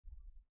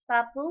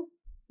Papu,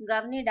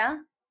 Gavnida,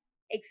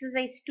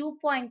 exercise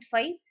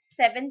 2.5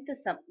 7th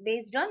sum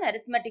based on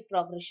arithmetic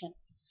progression.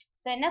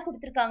 So, என்ன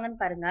கொடுத்திருக்காங்கன்னு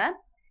பாருங்க.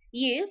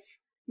 If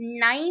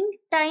 9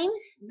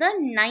 times the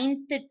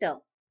 9th term,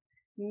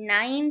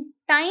 9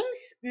 times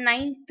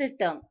 9th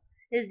term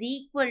is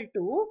equal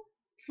to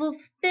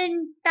 15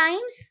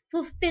 times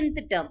 15th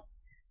term,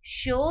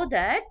 show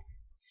that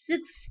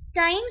 6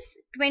 times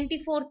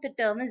 24th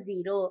term is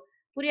 0.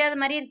 புரியாத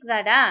மாதிரி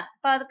இருக்குதாடா?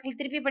 அப்ப அதுக்கு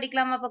திருப்பி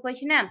படிக்கலாமா அப்ப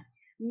கொஸ்டினை?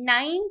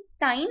 9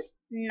 times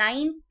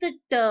 9th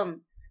term.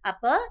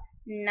 அப்ப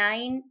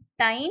 9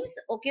 times,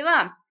 ஓகேவா?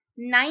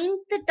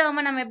 9th term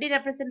நம்ம எப்படி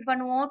ரெப்ரசென்ட்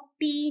பண்ணுவோம்?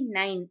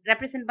 T9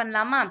 ரெப்ரசென்ட்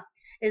பண்ணலாமா?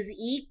 is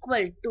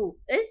equal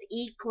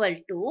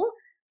to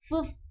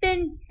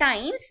 15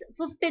 times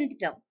 15th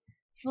term.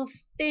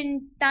 15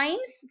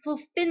 times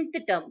 15th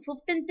term.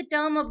 15th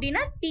term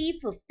அப்படின்னா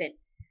T15.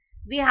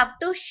 We have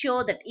to show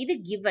that. இது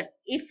given.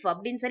 If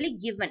அப்படின்னு சொல்லி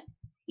given.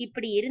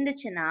 இப்படி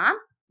இருந்துச்சுன்னா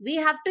we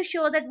have to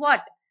show that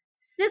what?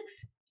 6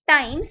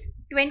 times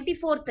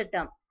 24th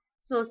term.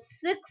 So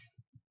 6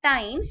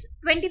 times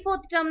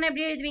 24th term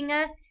எப்படி எழுதுவீங்க?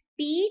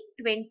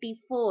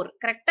 T24.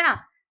 கரெக்டா?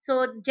 So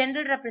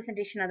general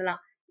representation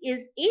அதெல்லாம்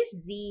is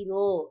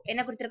 0.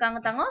 என்ன கொடுத்திருக்காங்க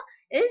தாங்க?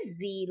 is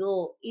 0.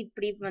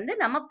 இப்படி வந்து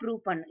நம்ம ப்ரூவ்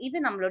பண்ணணும். இது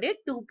நம்மளுடைய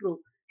to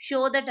prove.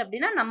 show that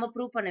அப்படின்னா நம்ம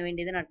ப்ரூவ் பண்ண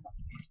வேண்டியதுன்னு அர்த்தம்.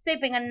 So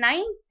இப்ப இங்க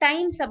 9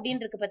 times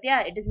அப்படின்னு இருக்கு பாத்தியா?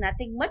 it is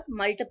nothing but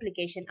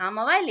multiplication.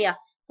 ஆமாவா இல்லையா?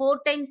 4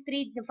 times 3,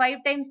 5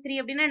 times 3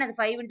 அப்படின்னா என்னது?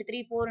 5 into 3,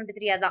 4 into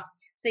 3 அதான்.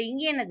 So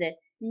இங்க என்னது?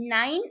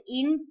 9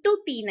 into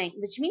T9,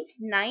 which means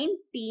 9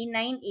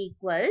 T9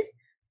 equals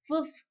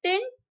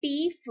 15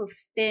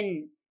 T15.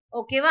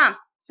 ஓகேவா?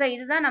 So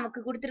இதுதான் நமக்கு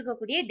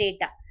கொடுத்திருக்கக்கூடிய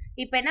டேட்டா.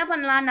 இப்ப என்ன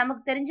பண்ணலாம்?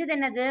 நமக்கு தெரிஞ்சது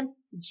என்னது?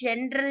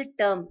 general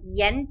term,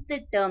 nth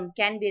term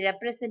can be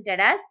represented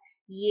as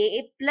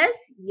a plus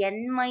n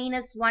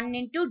minus 1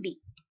 into d,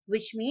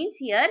 which means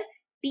here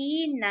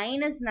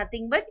T9 is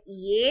nothing but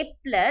a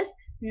plus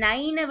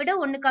 9 விட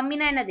ஒன்னு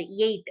கம்மினா என்னது?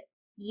 8.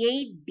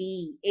 8d.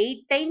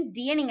 8 times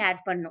d நீங்க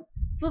ஆட் பண்ணும்.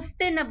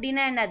 15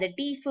 அப்படின்னா என்னது?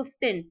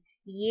 T15.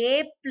 a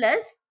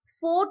plus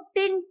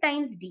 14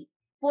 times d.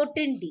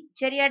 14d.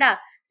 சரியாடா?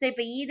 So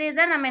இப்ப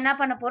இதுதான் நம்ம என்ன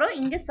பண்ண போறோம்?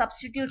 இங்க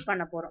substitute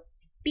பண்ண போறோம்.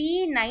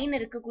 T9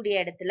 இருக்கக்கூடிய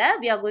இடத்துல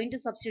we are going to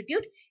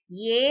substitute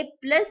a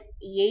plus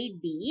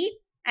 8d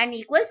and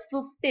equals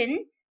 15.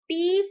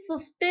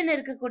 T15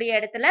 இருக்கக்கூடிய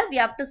இடத்துல we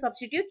have to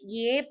substitute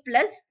a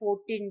plus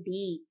 14d.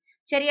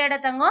 சரியாடா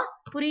தங்கம்?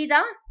 புரியுதா?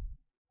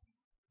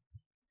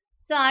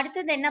 So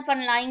அடுத்தது என்ன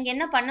பண்ணலாம்? இங்க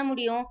என்ன பண்ண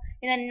முடியும்?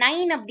 இந்த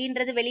 9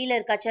 அப்படின்றது வெளியில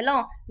இருக்கா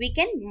செல்லம்? we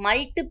can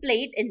multiply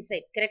it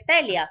inside. கரெக்டா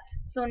இல்லையா?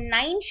 So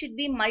 9 should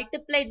be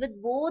multiplied with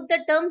both the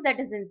terms that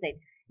is inside.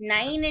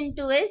 9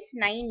 into is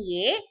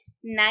 9a.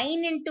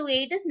 9 into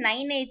 8 is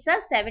 9 8s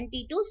are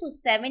 72. So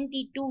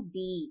 72d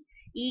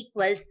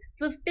equals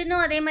 15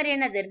 அதே மாதிரி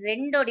என்னது?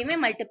 ரெண்டோடையுமே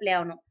மல்டிப்ளை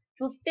ஆகணும்.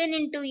 15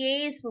 into a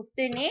is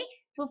 15a.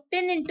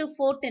 15 into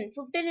 14.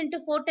 15 into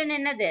 14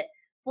 என்னது?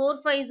 4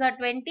 5s are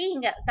 20.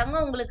 இங்க தங்க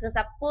உங்களுக்கு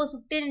சப்போஸ்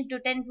 15 into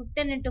 10,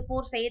 15 into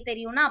 4 செய்ய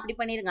தெரியும்னா அப்படி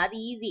பண்ணிருங்க. அது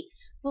ஈஸி.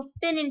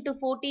 15 into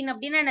 14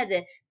 அப்படின்னா என்னது?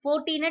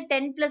 14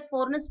 10 plus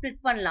 4 னு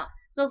ஸ்ப்ளிட் பண்ணலாம்.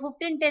 So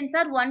 15 10s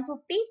are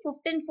 150.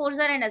 15 4s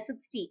are என்ன?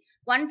 60.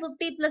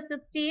 150 plus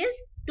 60 is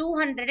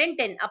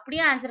 210.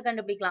 அப்படியே ஆன்சர்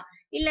கண்டுபிடிக்கலாம்.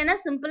 இல்லனா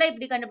சிம்பிளா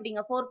இப்படி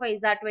கண்டுபிடிங்க. 4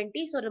 5s are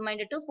 20. So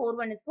reminder to 4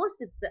 1 is 4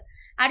 6.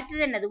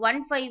 அடுத்தது என்னது?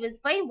 1 5 is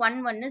 5. 1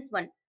 1 is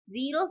 1.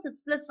 0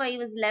 6 plus 5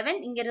 is 11.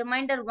 இங்க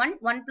ரிமைண்டர் 1.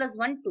 1 plus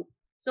 1 2.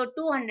 So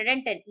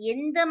 210.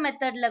 எந்த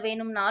மெத்தட்ல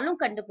வேணும்னாலும்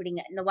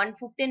கண்டுபிடிங்க. இந்த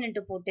 115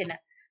 into 14.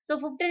 So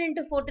 15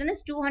 into 14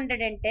 is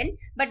 210.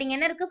 But இங்க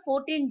என்ன இருக்கு?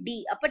 14d.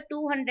 அப்ப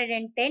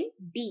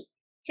 210d.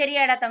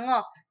 சரியாடா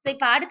தங்கம்? So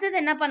இப்ப அடுத்தது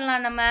என்ன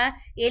பண்ணலாம்? நம்ம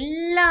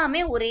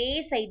எல்லாமே ஒரே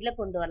சைட்ல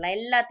கொண்டு வரலாம்.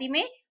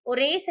 எல்லாத்தையுமே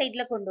ஒரே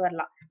சைட்ல கொண்டு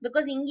வரலாம்.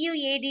 பிகாஸ் இங்கேயும்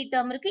AD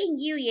டேர்ம் இருக்கு,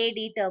 இங்கேயும் AD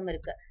டேர்ம்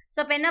இருக்கு. So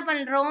அப்ப என்ன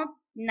பண்றோம்?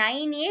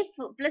 9a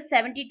plus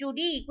 72d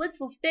equals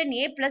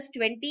 15a plus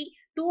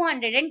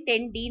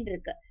 210d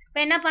இருக்கு. இப்ப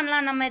என்ன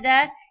பண்ணலாம்? நம்ம இத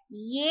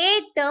a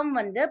டேர்ம்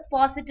வந்து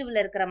பாசிட்டிவ்ல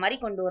இருக்கிற மாதிரி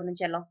கொண்டு வரணும்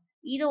செல்லம்.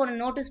 இது ஒரு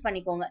நோட்டீஸ்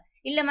பண்ணிக்கோங்க.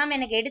 இல்ல மேம்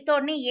எனக்கு எடுத்த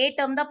உடனே a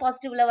டேர்ம் தான்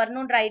பாசிட்டிவ்ல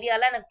வரணும்ன்ற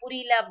ஐடியால எனக்கு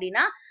புரியல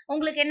அப்படின்னா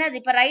உங்களுக்கு என்னது?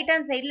 இப்ப ரைட்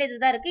ஹேண்ட் சைடுல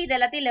இதுதான் இருக்கு. இது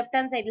எல்லாத்தையும் லெஃப்ட்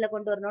ஹேண்ட் சைடுல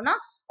கொண்டு வரணும்னா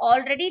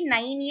ஆல்ரெடி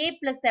 9a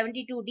plus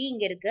 72d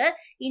இங்க இருக்கு.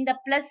 இந்த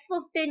plus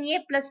 15a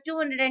plus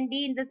 200d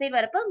இந்த சைடு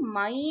வரப்ப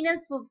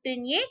minus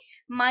 15a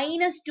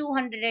minus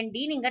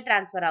 200d நீங்க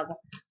டிரான்ஸ்ஃபர்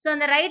ஆகும். சோ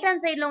அந்த ரைட்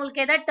ஹேண்ட் சைடுல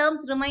உங்களுக்கு ஏதாவது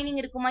டேர்ம்ஸ்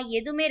ரிமைனிங் இருக்குமா?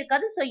 எதுவுமே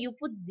இருக்காது. So you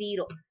put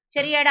 0.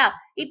 சரியாடா?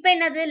 இப்ப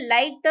என்னது?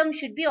 Like term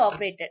should be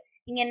operated.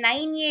 இங்க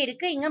 9a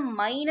இருக்கு, இங்க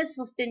minus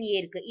 15a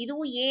இருக்கு.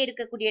 இதுவும் a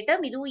இருக்கக்கூடிய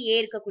டேர்ம், இதுவும் a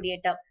இருக்கக்கூடிய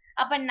டேர்ம்.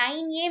 அப்ப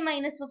 9a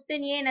minus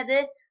 15a என்னது?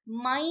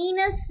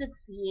 minus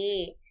 6a.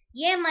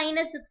 ஏன்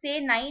minus 6a?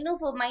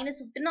 9 minus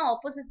 15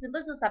 opposite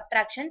symbol, so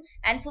subtraction,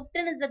 and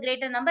 15 is the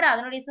greater number.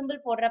 அதனுடைய symbol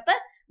போடுறப்ப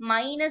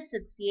minus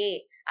 6a.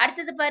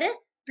 அடுத்தது பாரு,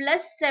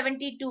 plus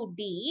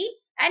 72d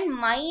and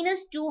minus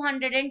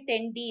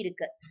 210d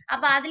இருக்கு.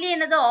 அப்ப அதுலயே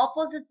என்னது?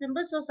 opposite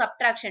symbol, so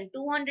subtraction.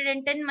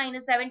 210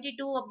 minus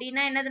 72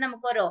 அப்படின்னா என்னது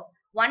நமக்கு வரும்?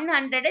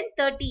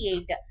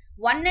 138.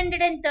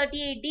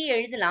 138D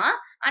எழுதலாம்.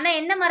 ஆனா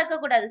என்ன மறக்க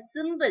கூடாது,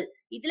 சிம்பிள்.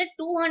 இதுல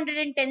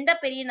 210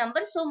 தான் பெரிய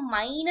நம்பர். சோ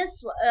மைனஸ்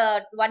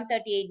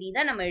 138D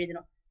தான் நம்ம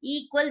எழுதணும்.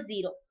 ஈக்குவல்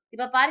 0.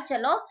 இப்ப பாரு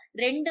செல்லம்,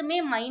 ரெண்டுமே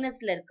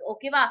மைனஸ்ல இருக்கு.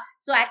 ஓகேவா?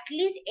 So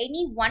at least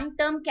any one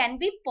term can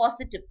be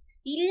positive.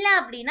 இல்ல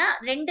அப்படின்னா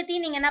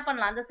ரெண்டுத்தையும் நீங்க என்ன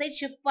பண்ணலாம், அந்த சைட்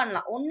ஷிஃப்ட்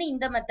பண்ணலாம். ஒண்ணு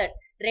இந்த மெத்தட்,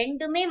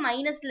 ரெண்டுமே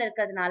மைனஸ்ல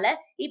இருக்கிறதுனால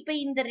இப்ப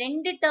இந்த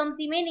ரெண்டு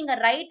டேர்ம்ஸையுமே நீங்க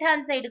ரைட்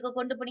ஹேண்ட் சைடுக்கு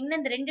கொண்டு போனீங்கன்னா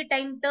இந்த ரெண்டு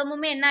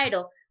டேர்முமே என்ன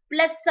ஆயிடும்,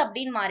 பிளஸ்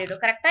அப்படின்னு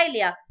மாறிடும். கரெக்டா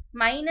இல்லையா?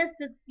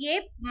 -6a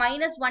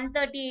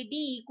 -138d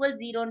ஈக்குவல்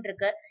 0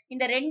 இருக்கு.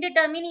 இந்த ரெண்டு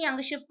டேர்மையும் நீ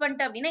அங்க ஷிஃப்ட்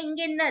பண்ணிட்ட அப்படின்னா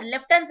இங்க என்ன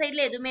லெஃப்ட் ஹேண்ட்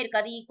சைட்ல எதுவுமே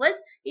இருக்காது,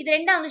 ஈக்குவல்ஸ். இது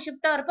ரெண்டும் அங்க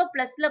ஷிஃப்ட் ஆகிறப்ப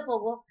பிளஸ்ல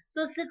போகும்.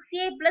 சோ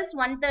 6a +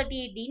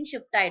 138d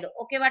ஷிஃப்ட் ஆயிடும்.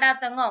 ஓகேவாடா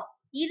தங்கம்?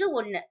 இது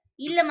ஒண்ணு.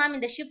 இல்ல மேம்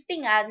இந்த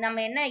ஷிஃப்டிங்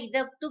நம்ம என்ன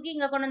இதை தூக்கி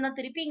இங்க கொண்டு வந்தோம்,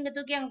 திருப்பி இங்க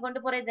தூக்கி அங்க கொண்டு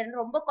போறது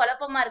ரொம்ப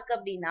குழப்பமா இருக்கு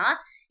அப்படின்னா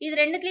இது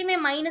ரெண்டுத்துலயுமே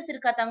மைனஸ்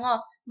இருக்கா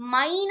தங்கம்?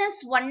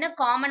 -1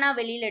 காமனா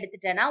வெளியில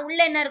எடுத்துட்டேன்னா உள்ள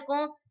என்ன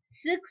இருக்கும்,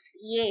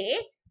 6a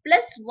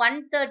 +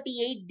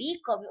 138d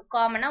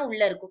காமனா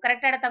உள்ள இருக்கும்.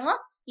 கரெக்டா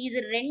தங்கம்? இது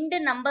ரெண்டு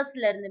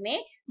நம்பர்ஸ்ல இருந்துமே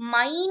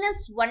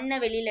 -1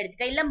 வெளியில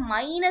எடுத்துட்டேன், இல்ல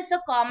மைனஸ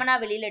காமனா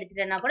வெளியில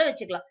எடுத்துட்டேன்னா கூட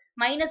வச்சுக்கலாம்.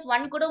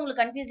 -1 கூட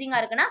உங்களுக்கு கன்ஃபியூசிங்கா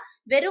இருக்குன்னா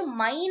வெறும்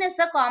மைனஸ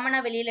காமனா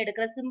வெளியில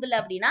எடுக்கிற சிம்பிள்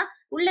அப்படின்னா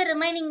உள்ள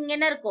ரிமைனிங் இங்க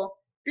என்ன இருக்கும்,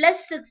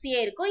 +6a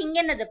இருக்கும். இங்க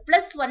என்னது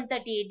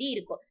 +138d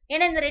இருக்கும்.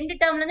 ஏன்னா இந்த ரெண்டு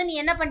டேர்ம்ல இருந்து நீ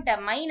என்ன பண்ணிட்ட,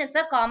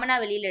 மைனஸ காமனா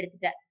வெளியில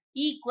எடுத்துட்ட.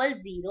 ஈக்குவல்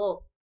 0.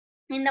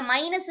 இந்த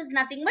மைனஸ் இஸ்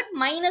நத்திங் பட்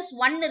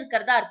 -1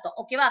 இருக்கிறதா அர்த்தம்.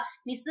 ஓகேவா?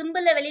 நீ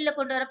சிம்பிள வெளியில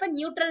கொண்டு வரப்ப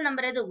நியூட்ரல்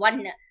நம்பர் எது,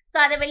 1. சோ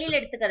அதை வெளியில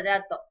எடுத்துக்கிறதா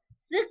அர்த்தம்.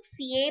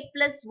 6a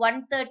 +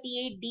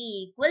 138d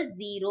 =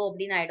 0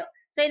 அப்படின்னு ஆயிடும்.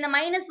 சோ இந்த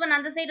 -1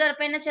 அந்த சைடு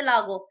வரப்ப என்ன செல்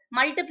ஆகும்,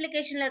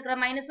 மல்டிப்ளிகேஷன்ல இருக்கிற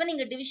 -1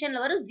 இங்க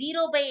டிவிஷன்ல வரும்.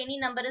 0 by any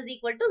number is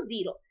equal to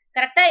 0.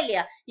 கரெக்டா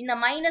இல்லையா? இந்த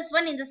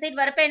 -1 இந்த சைடு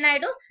வரப்ப என்ன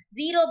ஆயிடும்,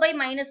 0 by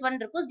 -1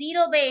 இருக்கும்.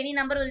 0 by any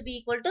number will be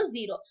equal to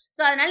 0.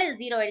 So அதனால இது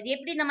 0 ஆயிடுது.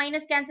 எப்படி இந்த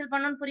மைனஸ் கேன்சல்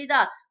பண்ணணும்னு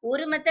புரியுதா?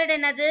 ஒரு மெத்தட்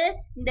என்னது,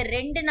 இந்த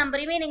ரெண்டு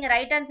நம்பரையுமே நீங்க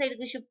ரைட் ஹேண்ட்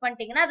சைடுக்கு ஷிஃப்ட்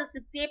பண்ணிட்டீங்கன்னா அது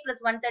 6a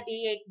 +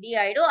 138d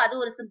ஆயிடும். அது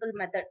ஒரு சிம்பிள்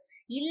மெத்தட்.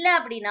 இல்ல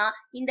அப்படின்னா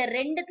இந்த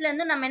ரெண்டுத்துல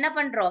இருந்தும் நம்ம என்ன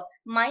பண்றோம்,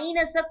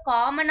 மைனஸ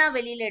காமனா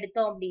வெளியில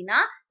எடுத்தோம் அப்படின்னா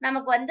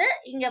நமக்கு வந்து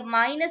இங்க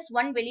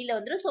 -1 வெளியில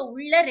வந்துடும். சோ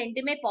உள்ள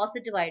ரெண்டுமே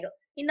பாசிட்டிவ் ஆயிடும்.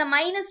 இந்த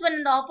 -1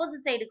 இந்த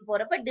ஆப்போசிட் சைடுக்கு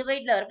போறப்ப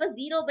டிவைட்ல வரப்ப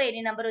 0 by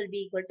any number will be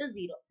equal to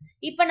 0.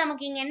 இப்ப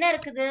நமக்கு இங்க என்ன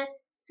இருக்குது,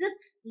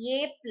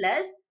 6a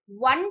 +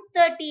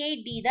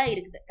 138d தான்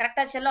இருக்குது.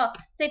 கரெக்டா செல்லம்?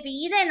 சோ இப்ப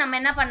இதை நம்ம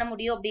என்ன பண்ண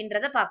முடியும்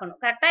அப்படின்றத பார்க்கணும்.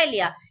 கரெக்டா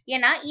இல்லையா?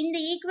 ஏன்னா இந்த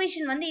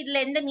ஈக்குவேஷன் வந்து இதுல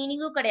எந்த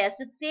மீனிங்கும் கிடையாது.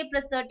 6a +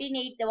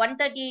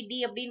 138d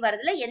அப்படின்னு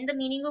வரதுல எந்த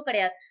மீனிங்கும்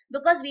கிடையாது.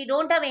 Because we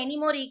don't have any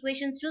more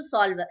equations to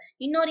solve.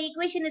 இன்னொரு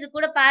ஈக்குவேஷன் இது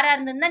கூட பேரா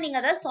இருந்திருந்தா நீங்க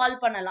அதை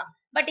சால்வ் பண்ணலாம்.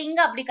 பட் இங்க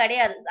அப்படி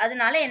கிடையாது.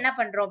 அதனால என்ன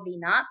பண்றோம்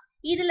அப்படின்னா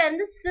இதுல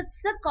இருந்து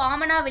 6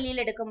 காமனா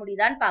வெளியில எடுக்க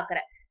முடியுதான்னு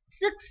பாக்குறேன்.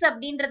 6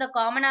 அப்படின்றத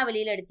காமனா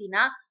வெளியில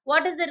எடுத்தீங்கன்னா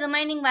what is the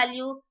remaining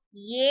value,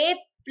 a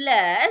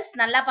plus,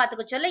 நல்லா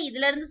பாத்துக்க சொல்ல,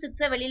 இதுல இருந்து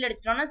 6 வெளியில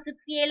எடுத்துட்டோம்னா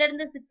 6a ல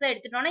இருந்து 6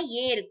 எடுத்துட்டோம்னா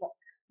a இருக்கும்.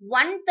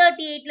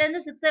 138 ல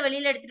இருந்து 6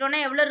 வெளியில எடுத்துட்டோம்னா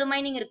எவ்வளவு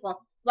ரிமைனிங் இருக்கும்,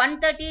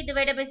 138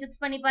 divided by 6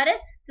 பண்ணி பாரு.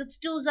 6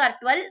 2s are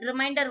 12,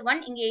 ரிமைண்டர்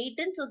 1, இங்க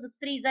 18, so 6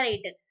 3s are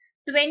 18.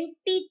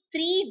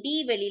 23d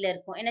வெளியில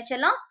இருக்கும். என்ன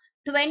சொல்லும்,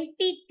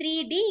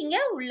 23d இங்க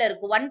உள்ள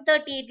இருக்கும்.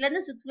 138 ல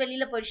இருந்து 6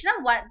 வெளியில போயிடுச்சுன்னா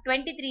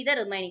 23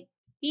 தான் ரிமைனிங்.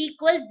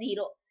 ஈக்குவல்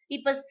 0.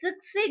 இப்ப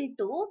 6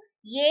 into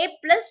a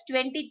plus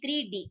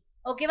 23d.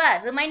 ஓகேவா?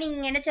 ரிமைனிங்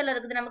என்ன சொல்ல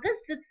இருக்குது நமக்கு,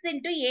 6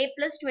 into a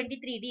plus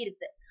 23d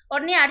இருக்கு.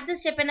 உடனே அடுத்த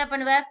ஸ்டெப் என்ன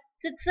பண்ணுவ,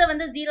 6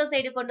 வந்து 0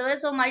 சைடு கொண்டு வர.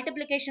 சோ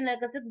மல்டிப்ளிகேஷன்ல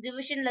இருக்க 6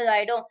 டிவிஷன்ல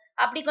ஆயிடும்.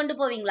 அப்படி கொண்டு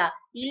போவீங்களா?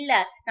 இல்ல,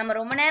 நம்ம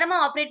ரொம்ப நேரமா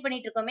ஆபரேட்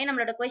பண்ணிட்டு இருக்கோமே,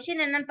 நம்மளோட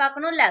கொஸ்டின் என்னன்னு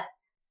பார்க்கணும்ல.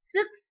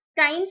 6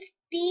 times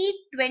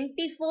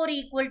t24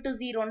 equal to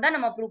 0 தான்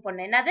நம்ம ப்ரூவ்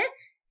பண்ணோம். என்னது,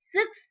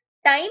 6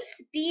 times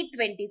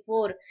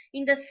t24.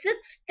 இந்த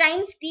 6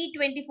 times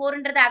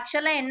t24ன்றது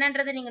ஆக்சுவலா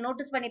என்னன்றதை நீங்க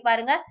நோட்டீஸ் பண்ணி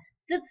பாருங்க.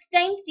 6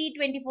 times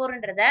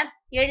t24ன்றத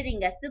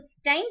எழுதிங்க. 6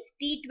 times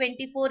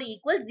t24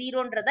 equal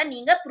 0ன்றத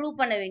நீங்க ப்ரூவ்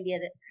பண்ண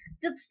வேண்டியது.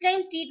 6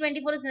 times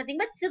t24 is nothing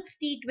but 6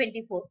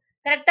 t24.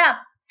 கரெக்டா?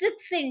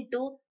 6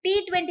 into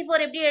t24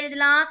 எப்படி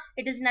எழுதலாம்,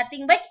 it is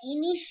nothing but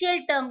initial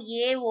term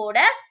a ஓட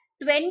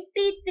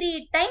 23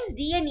 times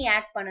d நீ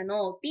ஆட்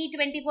பண்ணணும்.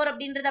 t24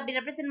 அப்படின்றது அப்படி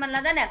ரெப்ரசென்ட்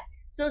பண்ணலாம் தானே.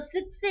 So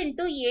 6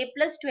 into a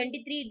plus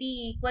 23d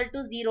equal to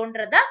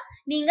 0ன்றத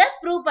நீங்க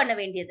ப்ரூவ் பண்ண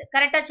வேண்டியது.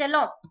 கரெக்டா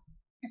செல்லம்?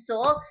 So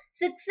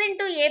 6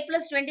 into a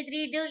plus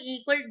 23d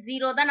equal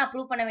 0 தான் நான்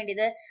ப்ரூவ் பண்ண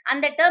வேண்டியது.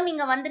 அந்த டேர்ம்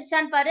இங்க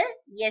வந்துருச்சான்னு பாரு.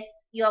 Yes,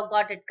 you have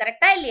got it.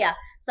 கரெக்டா இல்லையா?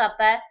 So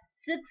அப்ப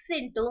 6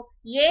 into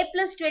a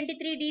plus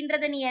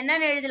 23dன்றத நீ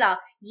என்னன்னு எழுதலாம்,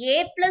 a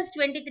plus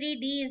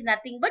 23d is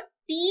nothing but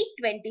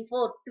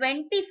t24,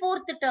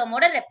 24th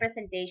termோட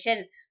representation.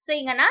 So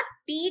இங்க நான்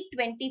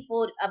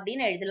t24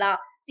 அப்படின்னு எழுதலாம்.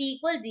 So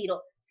equal 0.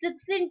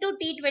 6 into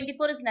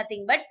t24 is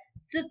nothing but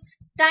 6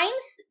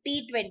 times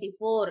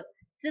t24.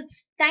 6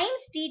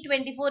 times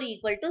t24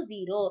 equal to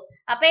 0.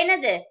 அப்ப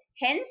என்னது?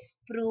 Hence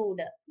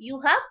proved. You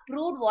have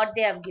proved what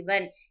they have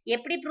given.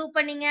 எப்படி prove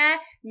பண்ணீங்க?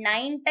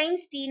 9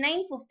 times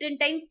t9, 15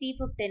 times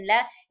t15ல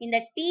இந்த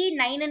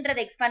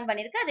t9ன்றதை expand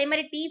பண்ணிருக்க, அதே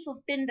மாதிரி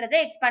t15ன்றதை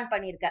expand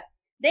பண்ணிருக்க.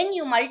 then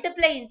you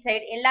multiply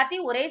inside.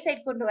 எல்லாத்தையும் ஒரே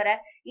சைடு கொண்டு வர.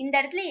 இந்த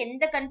இடத்துல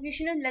எந்த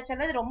கன்ஃபியூஷனும் இல்ல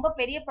சொல்றது ரொம்ப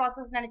பெரிய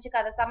ப்ராசஸ்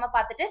நினைச்சுக்காத. சம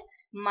பார்த்துட்டு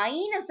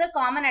மைனஸ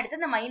காமன் எடுத்து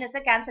அந்த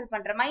மைனஸ கேன்சல்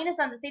பண்ற.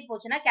 மைனஸ் அந்த சைடு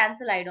போச்சுன்னா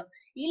கேன்சல் ஆயிடும்.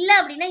 இல்ல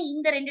அப்படின்னா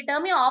இந்த ரெண்டு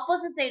டேர்மையும்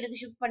ஆப்போசிட்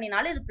சைடுக்கு ஷிஃப்ட்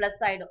பண்ணினாலும் இது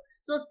பிளஸ் ஆயிடும்.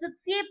 ஸோ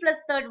 6a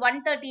பிளஸ்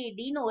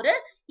 138dன்னு ஒரு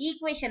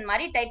ஈக்குவேஷன்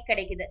மாதிரி டைப்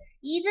கிடைக்குது.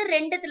 இது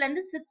ரெண்டுத்துல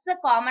இருந்து 6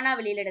 காமனா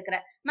வெளியில எடுக்கிற.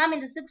 மேம்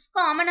இந்த 6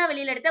 காமனா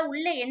வெளியில எடுத்தா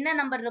உள்ள என்ன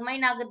நம்பர்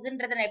ரிமைன்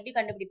ஆகுதுன்றத நான் எப்படி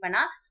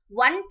கண்டுபிடிப்பேன்னா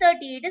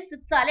 138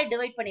 6 ஆல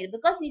டிவைட் பண்ணிரு.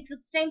 பிகாஸ் நீ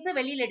 6 டைம்ஸ்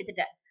வெளியில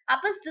எடுத்துட்ட.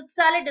 அப்ப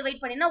 6 ஆல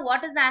டிவைட் பண்ணினா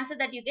what is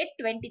answer that you get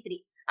 23.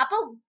 அப்போ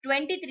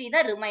 23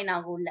 தான் ரிமைன்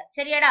ஆகும் உள்ள.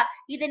 சரியாடா?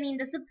 இதை நீ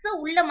இந்த 6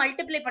 உள்ள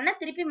மல்டிப்ளை பண்ணா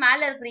திருப்பி மேல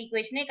இருக்கிற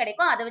ஈக்குவேஷனே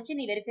கிடைக்கும். அதை வச்சு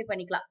நீ வெரிஃபை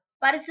பண்ணிக்கலாம்.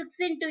 பாரு 6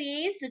 into a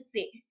is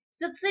 6a.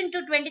 6 into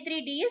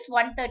 23d is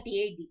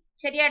 138d.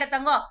 சரியாடா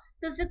Thangam?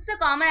 So 6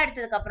 common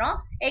எடுத்ததுக்கு அப்புறம்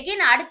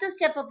again அடுத்த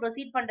ஸ்டெப்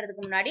ப்ரோசீட்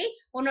பண்றதுக்கு முன்னாடி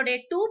உன்னுடைய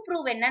 2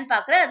 ப்ரூவ் என்னன்னு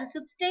பாக்குற. அது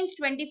 6 times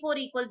 24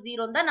 equals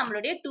 0 தான்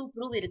நம்மளுடைய 2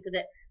 ப்ரூவ்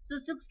இருக்குது. So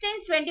 6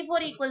 times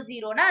 24 equals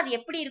 0னா அது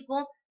எப்படி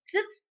இருக்கும்?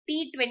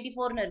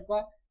 6t24ன்னு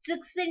இருக்கும்.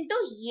 6 into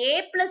a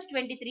plus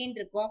 23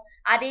 இருக்கும்.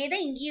 அதே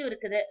தான் இங்கேயும்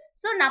இருக்குது.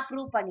 சோ நான்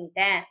ப்ரூவ்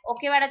பண்ணிட்டேன்.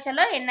 ஓகேவாடா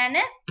செல்லம்?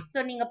 என்னன்னு சோ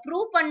நீங்க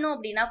ப்ரூவ் பண்ணும்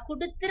அப்படின்னா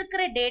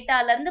கொடுத்திருக்கிற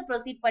டேட்டால இருந்து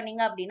ப்ரோசீட்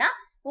பண்ணீங்க அப்படின்னா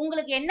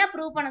உங்களுக்கு என்ன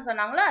ப்ரூவ் பண்ண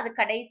சொன்னாங்களோ அது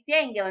கடைசியா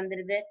இங்க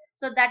வந்துருது.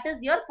 So that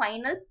is your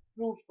final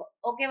proof.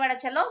 ஓகேவாடா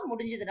செல்லம்?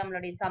 முடிஞ்சது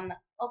நம்மளுடைய சம்.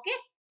 ஓகே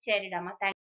சரிடாமா.